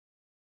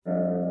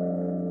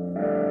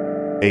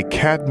A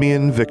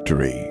Cadmean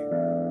Victory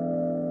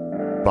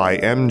by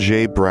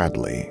M.J.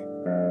 Bradley.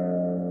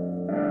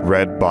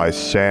 Read by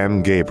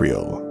Sam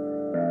Gabriel.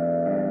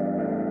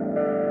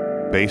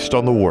 Based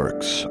on the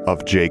works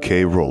of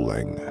J.K.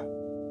 Rowling.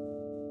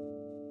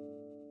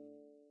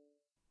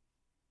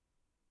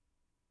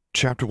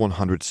 Chapter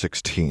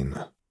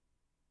 116.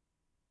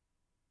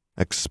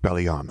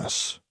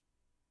 Expelliarmus.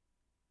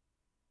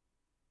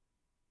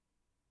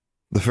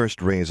 The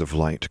first rays of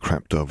light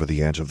crept over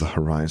the edge of the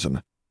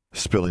horizon,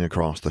 spilling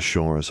across the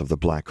shores of the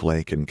Black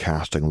Lake and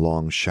casting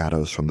long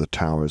shadows from the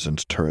towers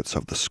and turrets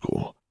of the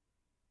school.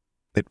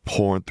 It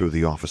poured through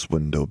the office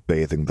window,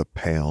 bathing the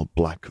pale,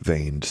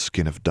 black-veined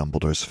skin of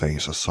Dumbledore's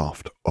face a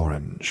soft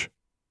orange.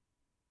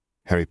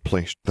 Harry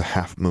placed the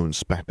half-moon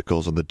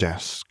spectacles on the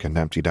desk and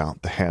emptied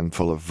out the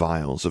handful of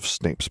vials of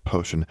Snape's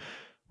potion,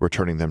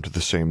 returning them to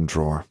the same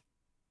drawer.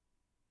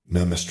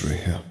 No mystery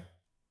here.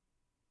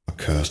 A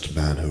cursed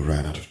man who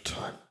ran out of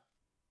time.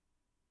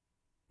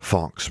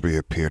 Fawkes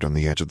reappeared on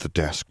the edge of the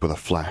desk with a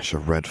flash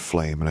of red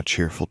flame and a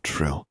cheerful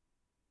trill,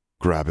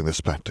 grabbing the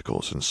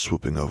spectacles and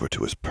swooping over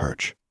to his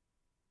perch.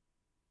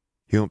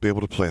 "You won't be able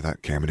to play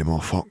that game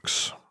anymore,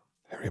 Fawkes,"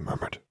 Harry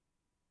murmured.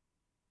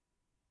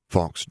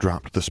 Fawkes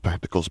dropped the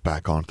spectacles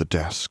back onto the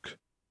desk,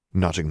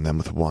 nudging them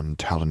with one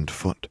taloned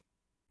foot,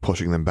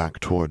 pushing them back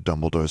toward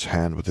Dumbledore's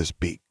hand with his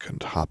beak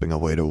and hopping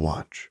away to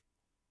watch.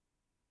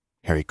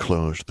 Harry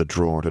closed the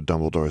drawer to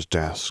Dumbledore's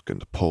desk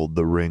and pulled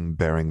the ring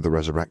bearing the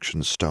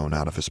resurrection stone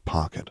out of his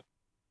pocket.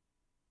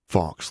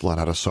 Fawkes let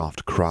out a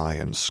soft cry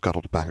and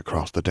scuttled back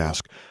across the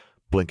desk,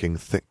 blinking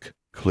thick,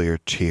 clear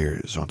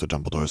tears onto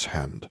Dumbledore's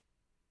hand.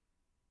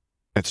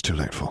 "It's too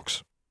late,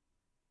 Fawkes."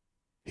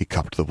 He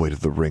cupped the weight of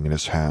the ring in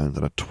his hand,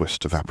 and a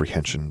twist of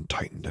apprehension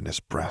tightened in his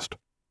breast.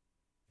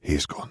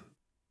 "He's gone."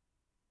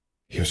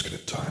 He was going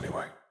to die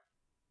anyway.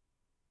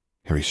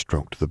 Harry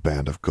stroked the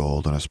band of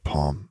gold on his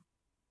palm.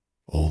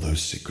 All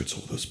those secrets,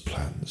 all those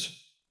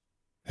plans.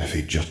 If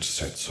he'd just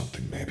said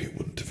something, maybe it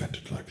wouldn't have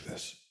ended like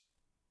this.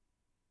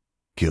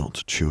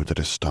 Guilt chewed at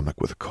his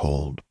stomach with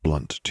cold,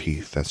 blunt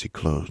teeth as he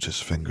closed his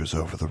fingers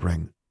over the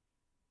ring.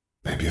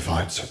 Maybe if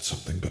I'd said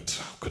something, but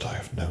how could I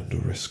have known to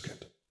risk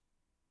it?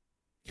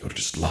 He would have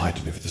just lied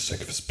to me for the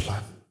sake of his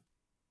plan.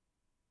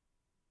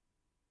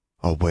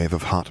 A wave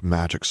of hot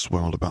magic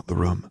swirled about the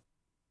room,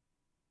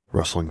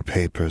 rustling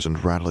papers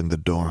and rattling the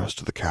doors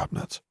to the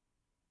cabinets.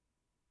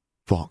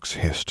 Fawkes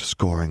hissed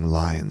scoring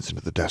lines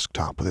into the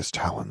desktop with his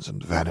talons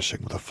and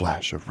vanishing with a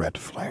flash of red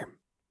flame.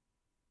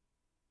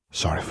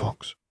 "Sorry,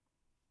 Fawkes,"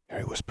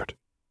 Harry whispered.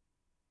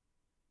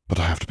 "But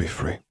I have to be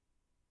free.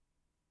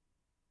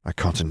 I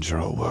can't endure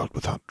a world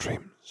without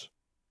dreams."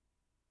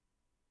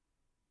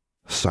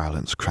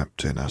 Silence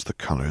crept in as the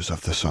colors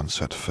of the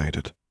sunset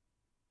faded.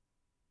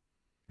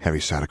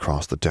 Harry sat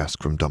across the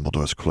desk from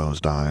Dumbledore's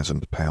closed eyes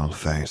and pale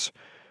face,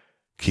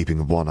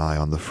 keeping one eye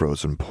on the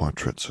frozen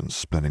portraits and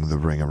spinning the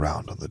ring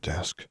around on the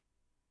desk.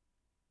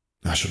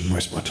 I shouldn't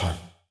waste my time.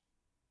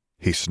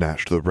 He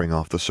snatched the ring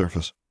off the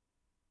surface.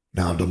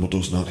 Now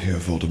Dumbledore's not here,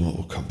 Voldemort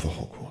will come for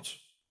Hogwarts.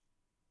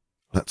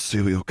 "Let's see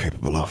what you're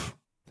capable of,"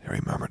 Harry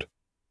murmured,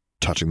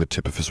 touching the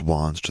tip of his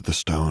wand to the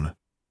stone.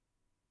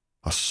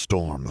 A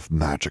storm of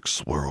magic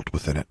swirled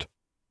within it.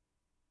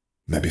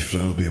 Maybe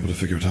Fleur will be able to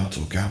figure it out,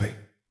 or Gabby.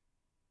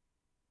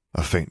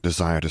 A faint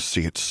desire to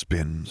see it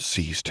spin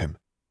seized him,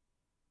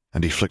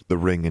 and he flicked the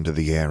ring into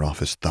the air off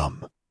his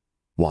thumb,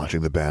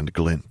 watching the band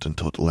glint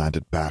until it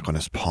landed back on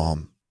his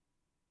palm.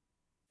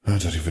 I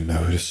don't even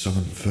know who to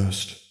summon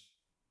first.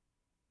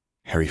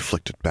 Harry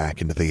flicked it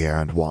back into the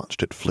air and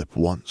watched it flip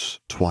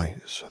once,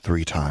 twice,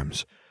 3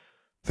 times,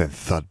 then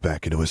thud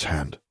back into his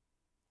hand.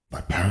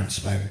 My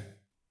parents, maybe?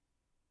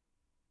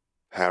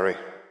 "Harry."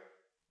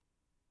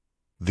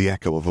 The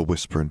echo of a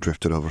whisper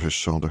drifted over his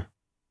shoulder.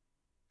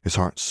 His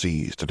heart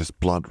seized and his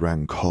blood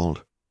ran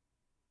cold.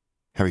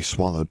 Harry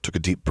swallowed, took a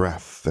deep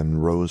breath, then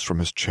rose from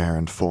his chair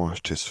and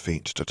forced his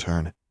feet to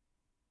turn.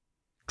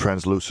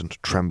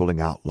 Translucent, trembling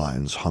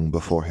outlines hung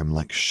before him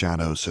like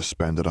shadows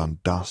suspended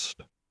on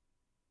dust.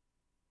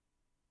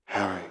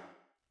 "Harry,"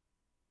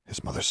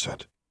 his mother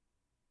said.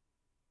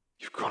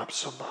 "You've grown up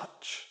so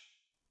much."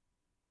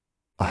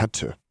 "I had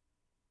to."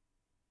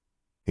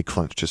 He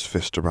clenched his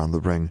fist around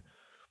the ring.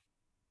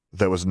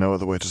 There was no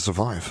other way to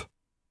survive.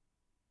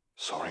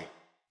 "Sorry,"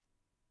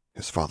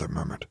 his father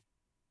murmured.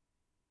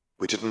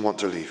 "We didn't want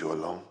to leave you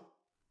alone.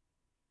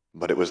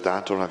 But it was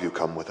that, or have you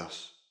come with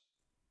us?"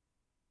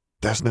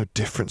 "There's no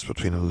difference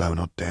between alone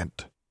or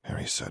dead,"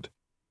 Harry said.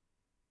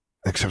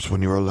 "Except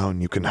when you're alone,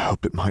 you can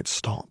hope it might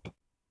stop."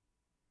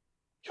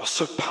 "You're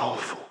so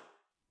powerful."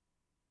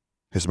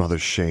 His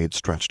mother's shade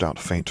stretched out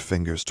faint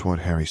fingers toward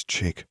Harry's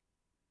cheek,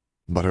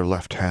 but her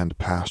left hand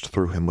passed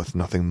through him with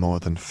nothing more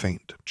than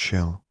faint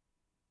chill.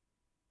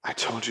 "I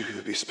told you he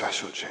would be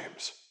special,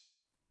 James.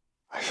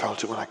 I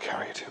felt it when I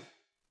carried him.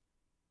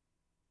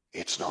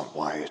 It's not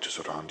wise to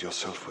surround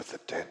yourself with the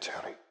dead,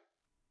 Harry,"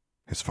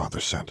 his father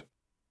said.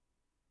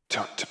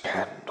 "Don't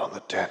depend on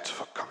the dead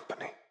for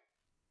company,"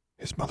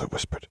 his mother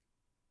whispered.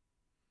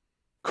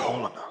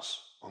 "Call on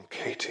us, on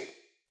Katie,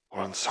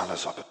 or on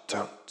Salazar, but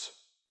don't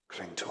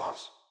cling to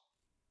us.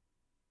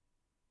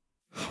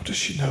 How does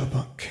she know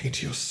about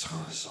Katie or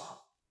Salazar?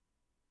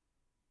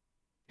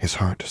 His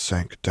heart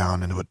sank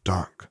down into a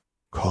dark,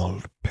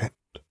 cold pit.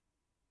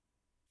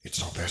 It's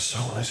not their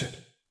soul, is it?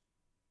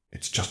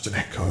 It's just an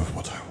echo of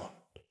what I want.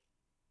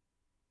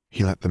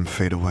 He let them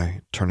fade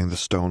away, turning the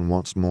stone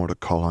once more to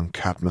call on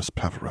Cadmus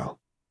Peverell.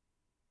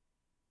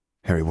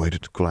 Harry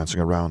waited, glancing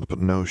around, but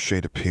no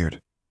shade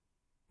appeared,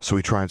 so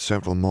he tried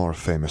several more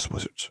famous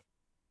wizards.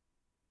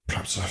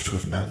 Perhaps I have to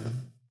have known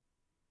them.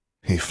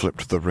 He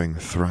flipped the ring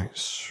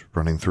thrice,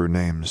 running through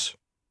names.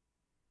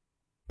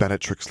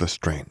 Bellatrix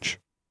Lestrange.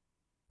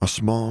 A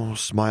small,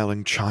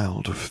 smiling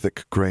child of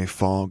thick grey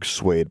fog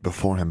swayed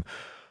before him,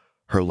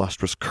 her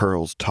lustrous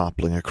curls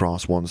toppling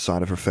across one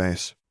side of her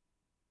face.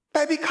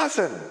 Baby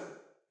cousin!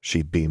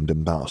 She beamed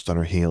and bounced on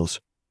her heels.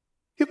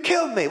 You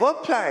killed me! Well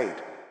played!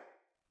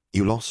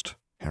 You lost,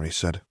 Harry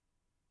said.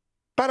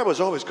 Bella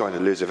was always going to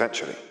lose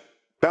eventually.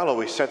 Belle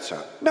always said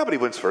so. Nobody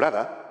wins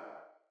forever.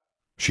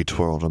 She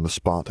twirled on the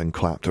spot and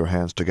clapped her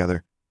hands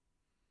together.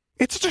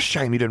 It's such a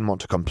shame you didn't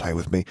want to come play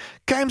with me.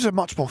 Games are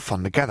much more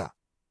fun together.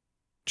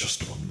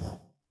 Just one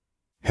more.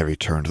 Harry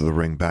turned the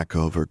ring back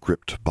over,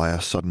 gripped by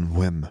a sudden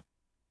whim.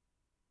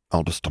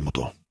 Albus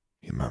Dumbledore,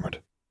 he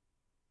murmured.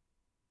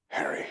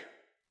 Harry.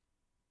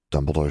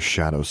 Dumbledore's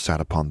shadow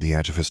sat upon the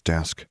edge of his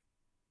desk.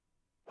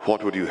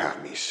 What would you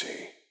have me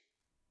say?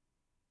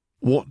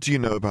 What do you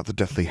know about the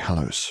Deathly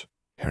Hallows?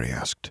 Harry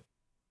asked.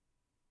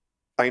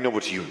 I know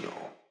what you know,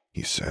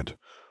 he said.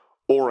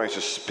 Or I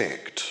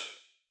suspect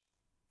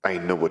I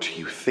know what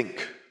you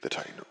think that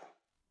I know.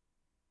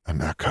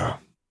 An echo,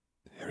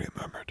 Harry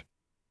murmured.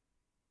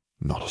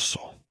 Not a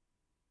soul.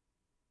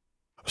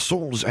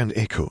 Souls and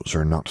echoes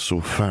are not so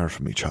far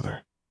from each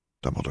other,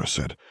 Dumbledore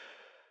said.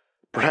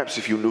 Perhaps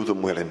if you knew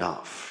them well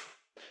enough,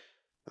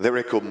 their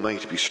echo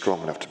might be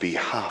strong enough to be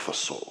half a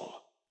soul.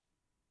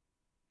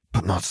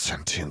 But not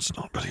sentient,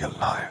 not really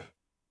alive.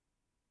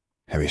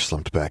 Harry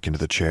slumped back into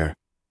the chair.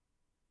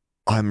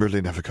 I'm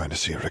really never going to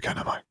see her again,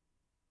 am I?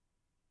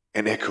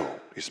 An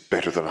echo is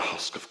better than a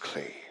husk of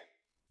clay,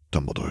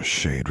 Dumbledore's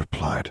shade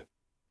replied.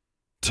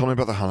 Tell me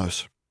about the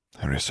Hallows,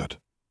 Harry said.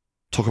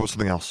 Talk about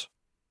something else.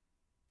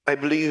 I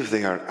believe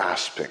they are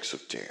aspects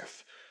of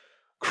death,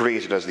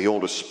 created as the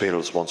oldest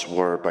spells once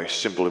were by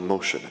simple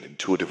emotion and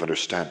intuitive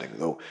understanding,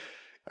 though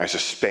I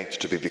suspect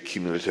to be the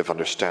cumulative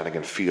understanding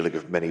and feeling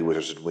of many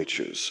wizards and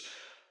witches.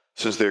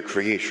 Since their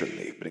creation,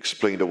 they've been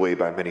explained away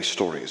by many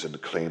stories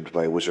and claimed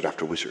by wizard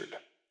after wizard.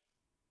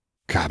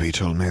 Gabby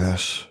told me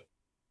this.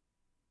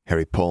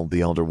 Harry pulled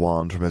the Elder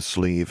Wand from his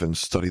sleeve and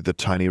studied the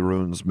tiny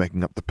runes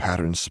making up the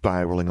pattern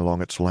spiraling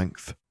along its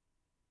length.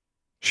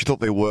 She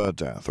thought they were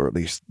death, or at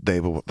least they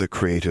were what the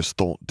creators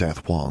thought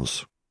death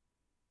was.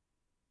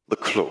 The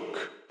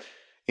cloak,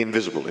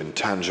 invisible,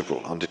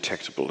 intangible,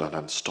 undetectable, and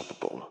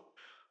unstoppable,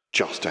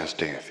 just as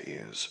death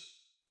is.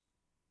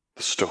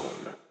 The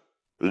stone,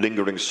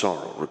 lingering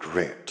sorrow,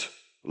 regret,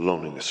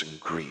 loneliness, and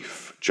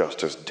grief,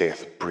 just as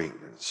death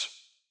brings.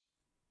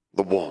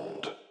 The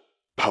wand,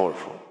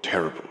 powerful,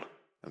 terrible,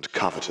 and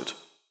coveted,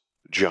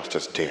 just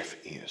as death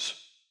is.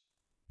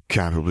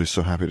 Gabby will be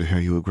so happy to hear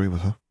you agree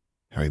with her,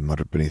 Harry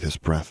muttered beneath his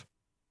breath.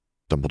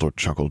 Dumbledore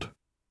chuckled.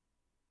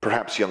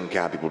 Perhaps young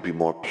Gabby will be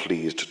more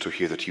pleased to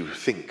hear that you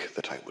think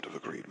that I would have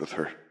agreed with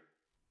her.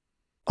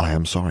 I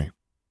am sorry,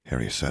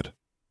 Harry said.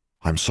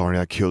 I'm sorry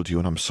I killed you,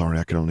 and I'm sorry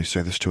I can only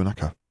say this to an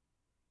echo.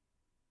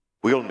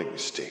 We all make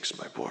mistakes,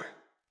 my boy,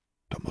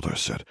 Dumbledore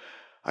said.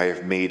 I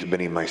have made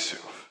many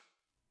myself.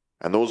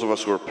 And those of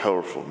us who are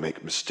powerful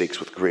make mistakes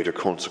with greater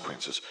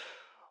consequences.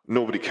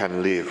 Nobody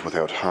can live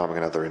without harming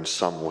another in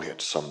some way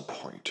at some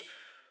point.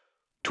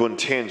 To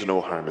intend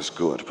no harm is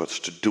good, but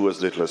to do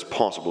as little as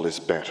possible is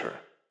better.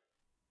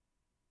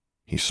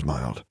 He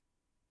smiled.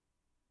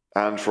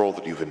 And for all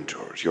that you've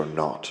endured, you're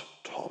not,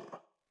 Tom.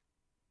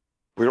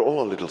 We're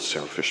all a little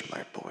selfish,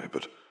 my boy,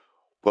 but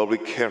while we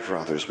care for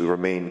others, we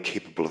remain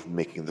capable of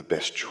making the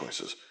best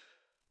choices.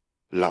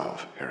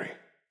 Love, Harry.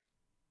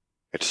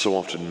 It so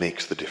often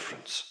makes the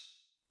difference.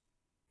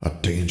 A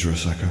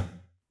dangerous echo.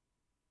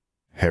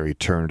 Harry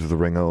turned the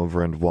ring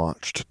over and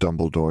watched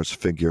Dumbledore's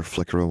figure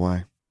flicker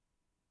away.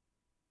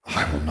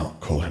 I will not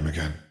call him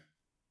again.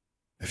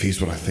 If he's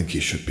what I think he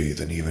should be,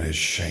 then even his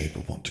shade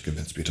will want to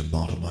convince me to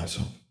model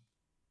myself.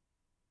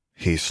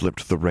 He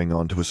slipped the ring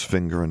onto his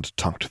finger and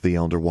tucked the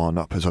Elder Wand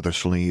up his other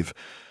sleeve,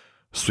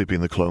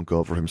 sweeping the cloak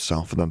over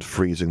himself and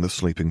unfreezing the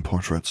sleeping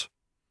portraits.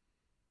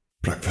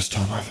 Breakfast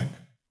time, I think.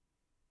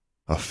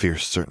 A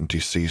fierce certainty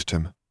seized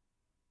him.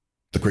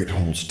 The Great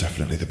Hall's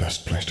definitely the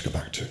best place to go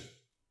back to.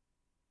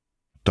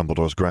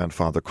 Dumbledore's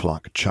grandfather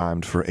clock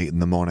chimed for 8 in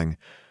the morning,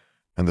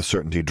 and the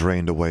certainty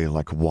drained away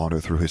like water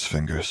through his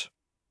fingers.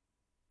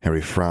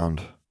 Harry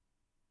frowned.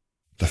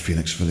 The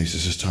Phoenix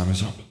Felicis' time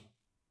is up.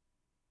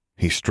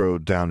 He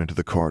strode down into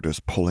the corridors,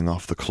 pulling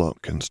off the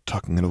cloak and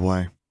tucking it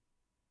away.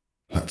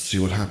 Let's see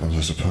what happens,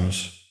 I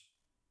suppose.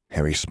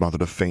 Harry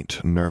smothered a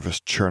faint,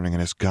 nervous churning in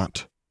his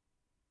gut.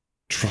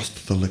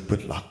 Trust the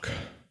liquid luck.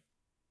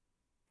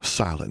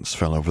 Silence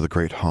fell over the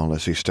great hall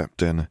as he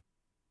stepped in.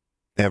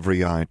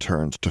 Every eye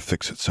turned to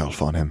fix itself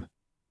on him.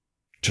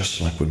 Just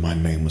like when my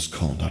name was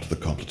called out of the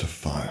goblet of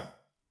fire.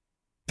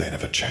 They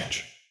never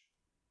change.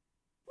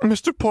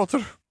 Mr.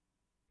 Potter.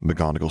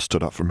 McGonagall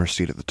stood up from her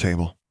seat at the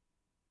table.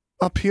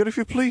 Up here, if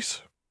you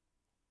please.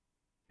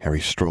 Harry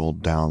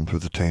strolled down through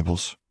the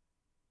tables.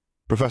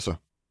 Professor.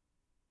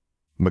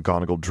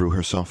 McGonagall drew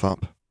herself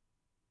up.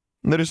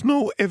 There is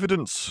no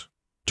evidence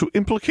to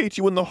implicate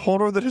you in the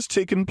horror that has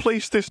taken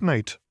place this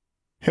night.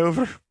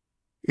 However,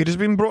 it has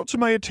been brought to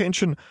my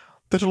attention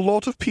that a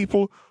lot of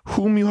people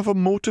whom you have a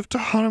motive to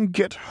harm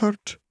get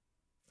hurt,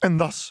 and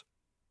thus,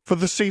 for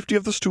the safety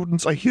of the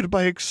students, I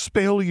hereby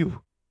expel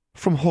you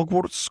from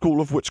Hogwarts School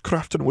of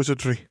Witchcraft and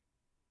Wizardry.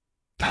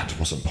 That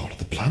wasn't part of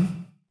the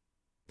plan.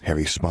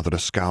 Harry smothered a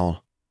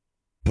scowl.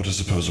 But I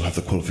suppose I'll have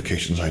the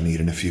qualifications I need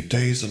in a few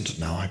days, and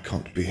now I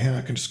can't be here,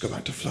 I can just go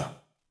back to Fleur.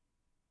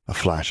 A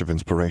flash of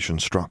inspiration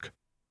struck.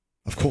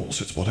 Of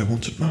course, it's what I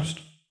wanted most.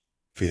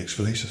 Felix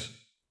Felicis.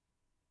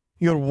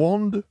 Your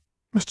wand,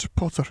 Mr.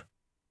 Potter,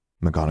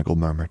 McGonagall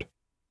murmured.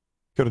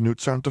 Your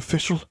newts aren't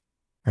official,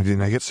 and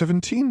then I get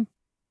 17.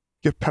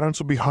 Your parents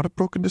will be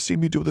heartbroken to see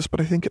me do this, but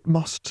I think it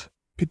must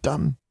be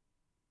done.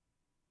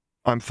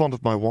 I'm fond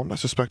of my wand. I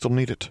suspect I'll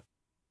need it.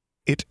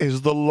 It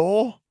is the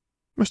law,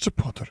 Mr.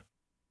 Potter.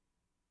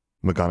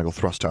 McGonagall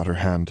thrust out her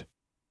hand.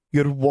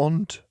 Your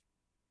wand.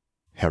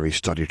 Harry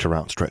studied her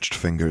outstretched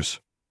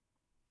fingers.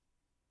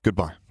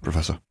 Goodbye,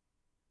 Professor.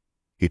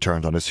 He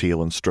turned on his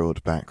heel and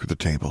strode back through the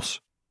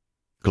tables,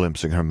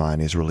 glimpsing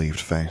Hermione's relieved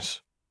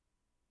face.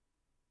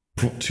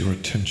 Brought to your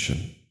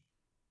attention.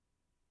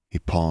 He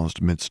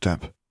paused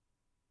mid-step.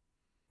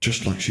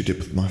 Just like she did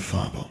with my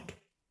firebolt.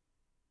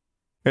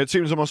 It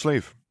seems I must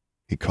leave,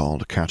 he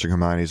called, catching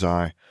Hermione's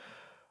eye.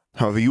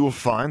 However, you will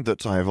find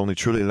that I have only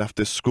truly left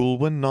this school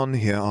when none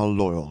here are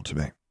loyal to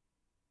me.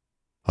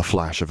 A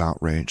flash of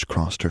outrage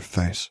crossed her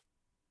face.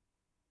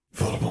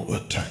 Voldemort will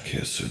attack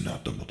here soon now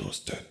Dumbledore's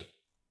dead.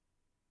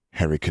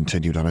 Harry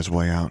continued on his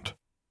way out.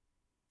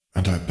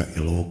 And I bet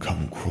you'll all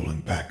come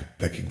crawling back,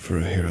 begging for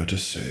a hero to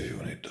save you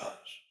when he does.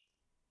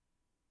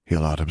 He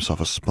allowed himself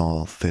a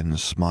small, thin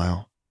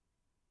smile.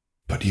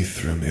 But you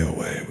threw me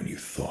away when you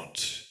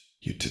thought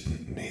you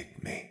didn't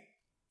need me.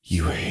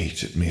 You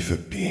hated me for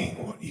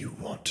being what you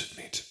wanted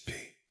me to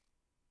be.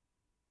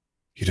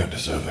 You don't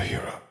deserve a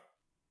hero.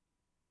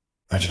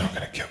 And you're not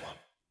going to get one.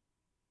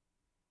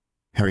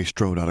 Harry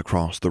strode out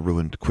across the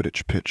ruined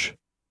Quidditch pitch,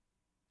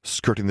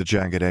 skirting the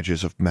jagged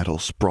edges of metal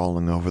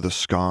sprawling over the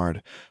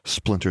scarred,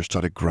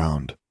 splinter-studded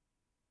ground,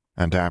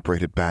 and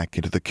apparated back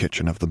into the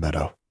kitchen of the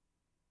meadow.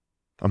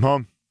 I'm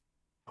home.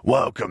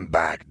 Welcome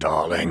back,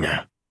 darling,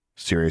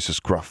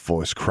 Sirius's gruff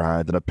voice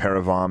cried, and a pair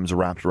of arms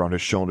wrapped around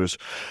his shoulders.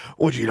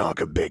 Would you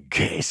like a big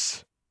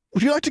kiss?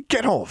 Would you like to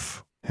get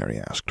off? Harry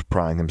asked,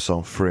 prying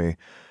himself free.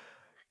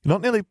 You're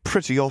not nearly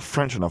pretty or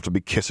French enough to be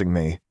kissing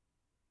me.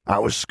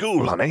 How was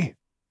school, honey?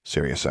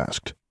 Sirius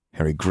asked.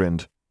 Harry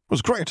grinned. It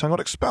was great, I got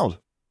expelled.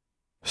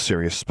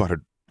 Sirius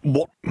sputtered.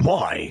 What?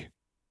 Why?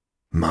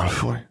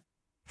 Malfoy?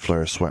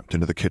 Fleur swept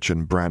into the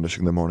kitchen,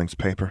 brandishing the morning's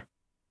paper,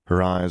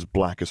 her eyes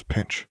black as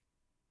pitch.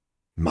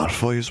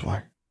 Malfoy is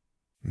why?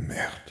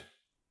 Merde.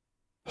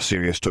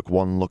 Sirius took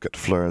one look at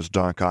Fleur's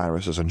dark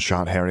irises and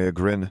shot Harry a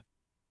grin.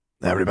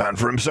 Every man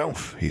for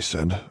himself, he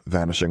said,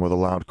 vanishing with a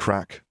loud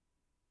crack.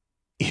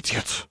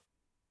 Idiot!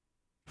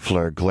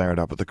 Fleur glared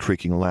up at the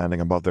creaking landing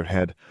above their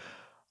head.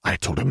 I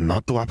told him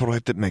not to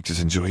operate, that makes his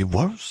injury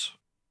worse.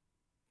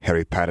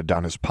 Harry patted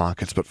down his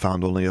pockets but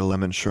found only a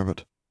lemon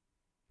sherbet.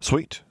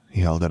 Sweet,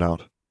 he held it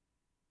out.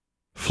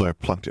 Fleur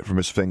plucked it from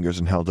his fingers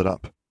and held it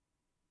up.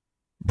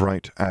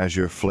 Bright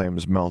azure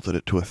flames melted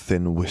it to a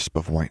thin wisp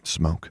of white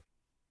smoke.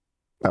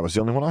 That was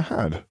the only one I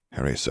had,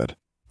 Harry said.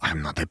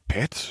 I'm not a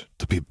pet,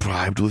 to be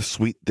bribed with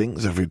sweet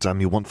things every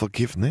time you want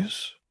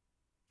forgiveness.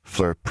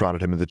 Fleur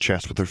prodded him in the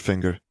chest with her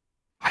finger.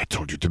 I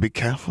told you to be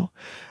careful,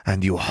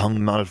 and you hung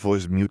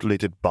Malfoy's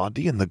mutilated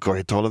body in the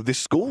great hall of this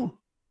school.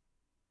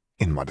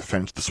 In my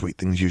defense, the sweet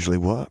things usually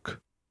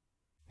work.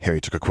 Harry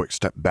took a quick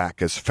step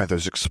back as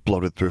feathers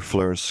exploded through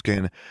Fleur's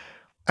skin.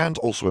 And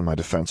also in my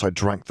defense, I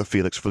drank the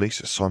Felix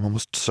Felicis, so I'm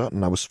almost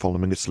certain I was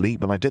following its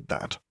lead when I did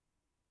that.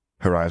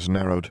 Her eyes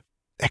narrowed.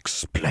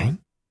 Explain?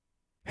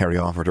 Harry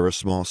offered her a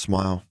small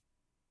smile.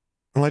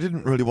 Well, I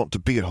didn't really want to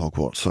be at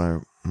Hogwarts.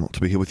 I want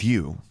to be here with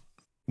you.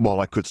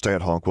 While I could stay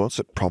at Hogwarts,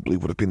 it probably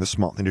would have been the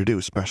smart thing to do,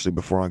 especially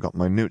before I got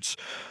my newts.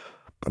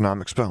 But now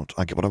I'm expelled.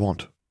 I get what I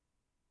want.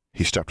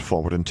 He stepped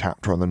forward and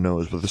tapped her on the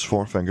nose with his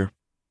forefinger.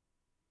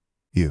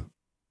 You.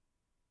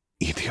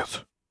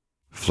 Idiot.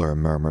 Fleur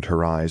murmured,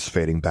 her eyes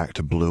fading back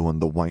to blue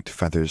and the white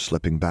feathers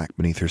slipping back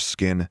beneath her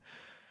skin.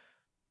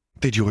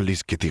 Did you at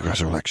least get the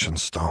resurrection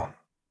stone?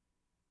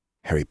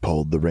 Harry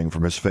pulled the ring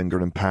from his finger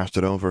and passed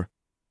it over.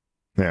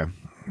 Yeah,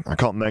 I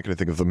can't make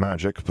anything of the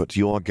magic, but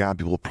you or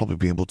Gabby will probably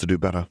be able to do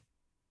better.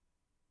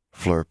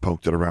 Fleur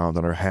poked it around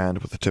on her hand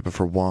with the tip of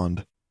her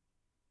wand.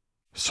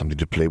 Something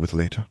to play with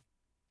later.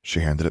 She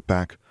handed it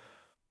back.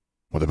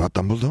 What about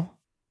Dumbledore?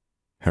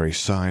 Harry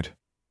sighed.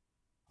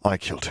 I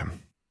killed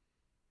him.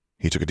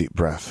 He took a deep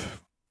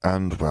breath,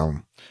 and,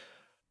 well,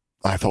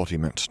 I thought he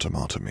meant to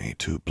martyr me,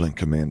 to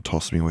blink me and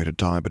toss me away to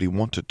die, but he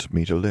wanted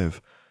me to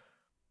live.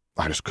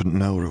 I just couldn't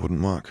know or it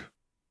wouldn't work.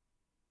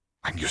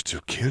 And you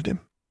still killed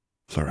him?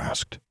 Fleur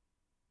asked.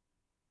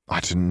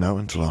 I didn't know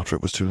until after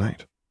it was too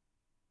late.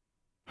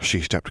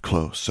 She stepped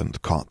close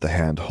and caught the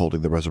hand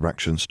holding the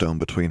resurrection stone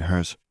between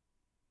hers.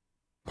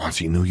 Once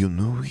he knew you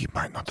knew, he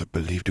might not have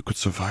believed you could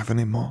survive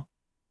anymore,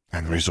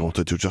 and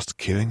resorted to just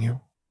killing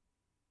you.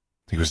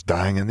 He was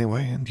dying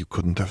anyway, and you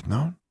couldn't have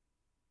known.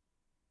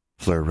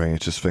 Fleur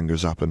raised his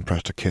fingers up and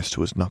pressed a kiss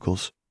to his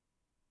knuckles.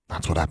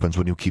 That's what happens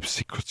when you keep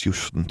secrets you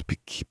shouldn't be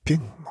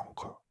keeping, mon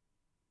gars.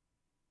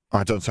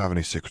 I don't have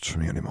any secrets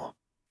from you anymore,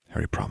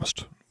 Harry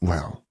promised.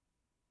 Well,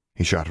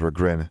 he shot her a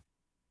grin.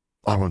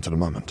 I won't in a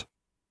moment.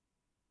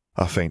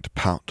 A faint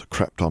pout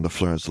crept onto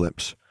Fleur's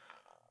lips.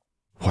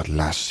 What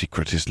last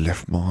secret is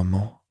left, mon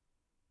amour?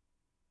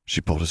 She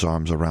pulled his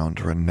arms around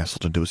her and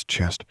nestled into his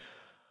chest.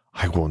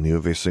 I warn you,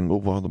 if a single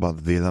word about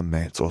villa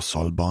mates or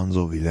soul bonds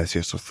or villas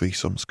or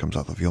threesomes comes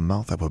out of your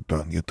mouth, I will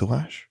burn you to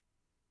ash.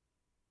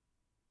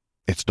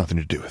 It's nothing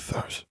to do with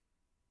those.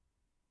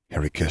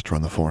 Harry kissed her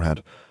on the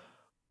forehead.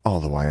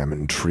 Although I am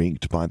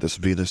intrigued by this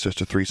Vila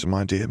sister threesome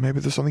idea, maybe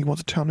there's something you want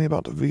to tell me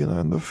about Vila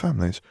and their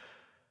families.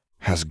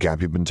 Has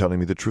Gabby been telling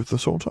me the truth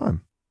this whole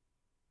time?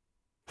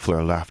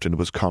 Fleur laughed into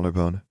his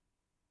collarbone.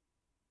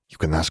 You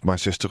can ask my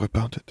sister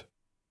about it.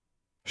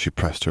 She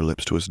pressed her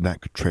lips to his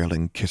neck,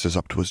 trailing kisses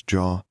up to his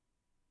jaw.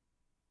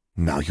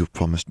 Now you've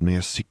promised me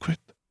a secret?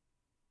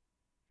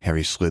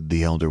 Harry slid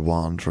the elder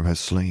wand from his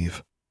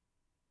sleeve.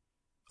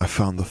 I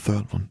found the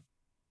third one.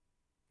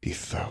 The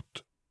third?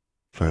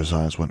 Fleur's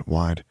eyes went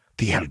wide.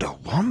 The elder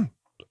wand?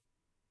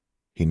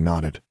 He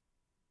nodded.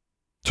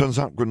 Turns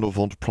out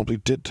Grindelwald probably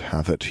did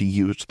have it. He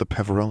used the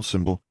Peverell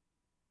symbol.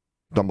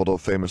 Dumbledore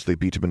famously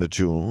beat him in a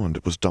duel, and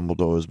it was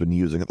Dumbledore who's been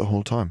using it the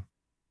whole time.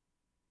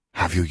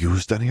 Have you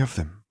used any of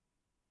them?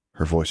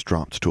 Her voice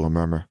dropped to a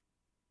murmur.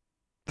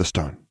 The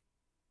stone.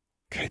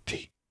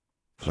 Katie,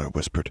 Fleur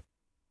whispered.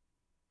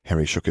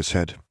 Harry shook his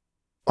head.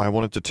 I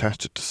wanted to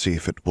test it to see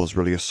if it was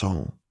really a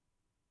soul.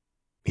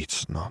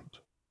 It's not.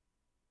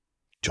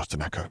 Just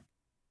an echo.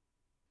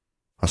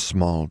 A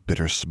small,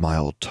 bitter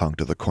smile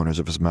tugged at the corners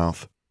of his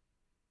mouth.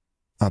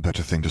 A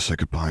better thing to say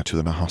goodbye to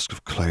than a husk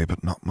of clay,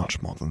 but not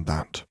much more than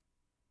that.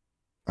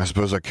 I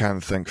suppose I can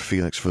thank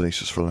Felix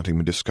Felicis for letting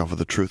me discover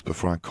the truth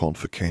before I called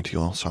for Katie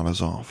or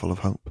Salazar, full of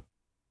hope.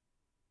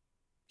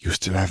 You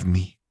still have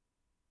me.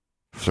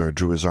 Fleur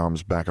drew his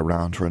arms back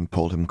around her and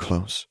pulled him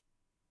close.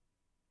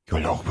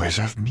 You'll always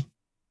have me?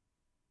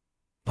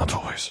 Not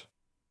always.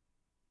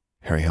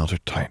 Harry held her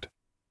tight,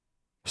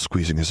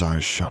 squeezing his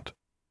eyes shut.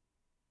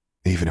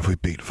 Even if we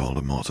beat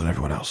Voldemort and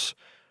everyone else,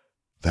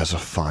 there's a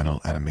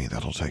final enemy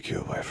that'll take you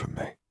away from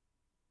me.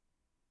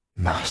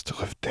 Master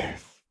of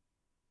Death,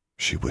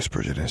 she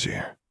whispered in his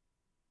ear.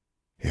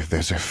 If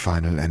there's a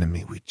final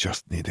enemy, we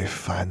just need a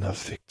final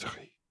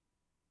victory.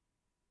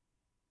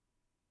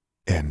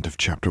 End of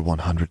chapter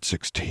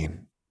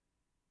 116.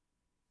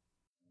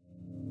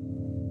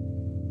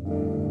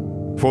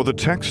 For the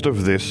text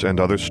of this and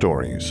other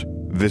stories,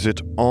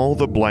 visit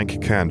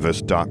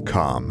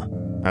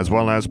alltheblankcanvas.com, as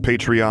well as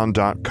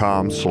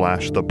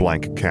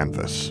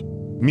patreon.com/theblankcanvas.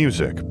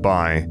 Music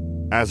by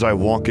As I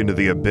Walk Into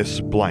the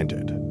Abyss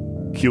Blinded.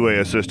 QA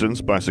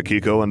assistance by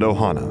Sakiko and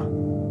Ohana.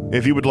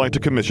 If you would like to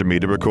commission me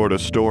to record a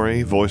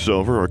story,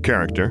 voiceover, or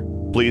character,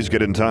 please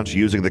get in touch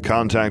using the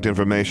contact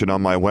information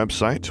on my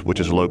website, which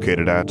is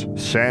located at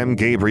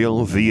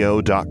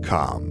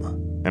samgabrielvo.com.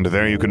 And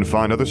there you can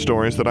find other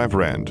stories that I've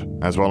read,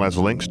 as well as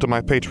links to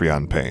my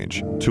Patreon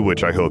page, to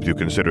which I hope you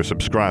consider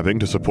subscribing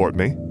to support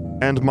me,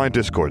 and my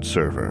Discord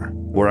server,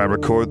 where I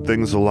record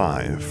things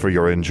live for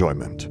your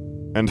enjoyment.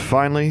 And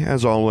finally,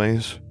 as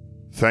always,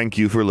 thank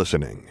you for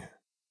listening.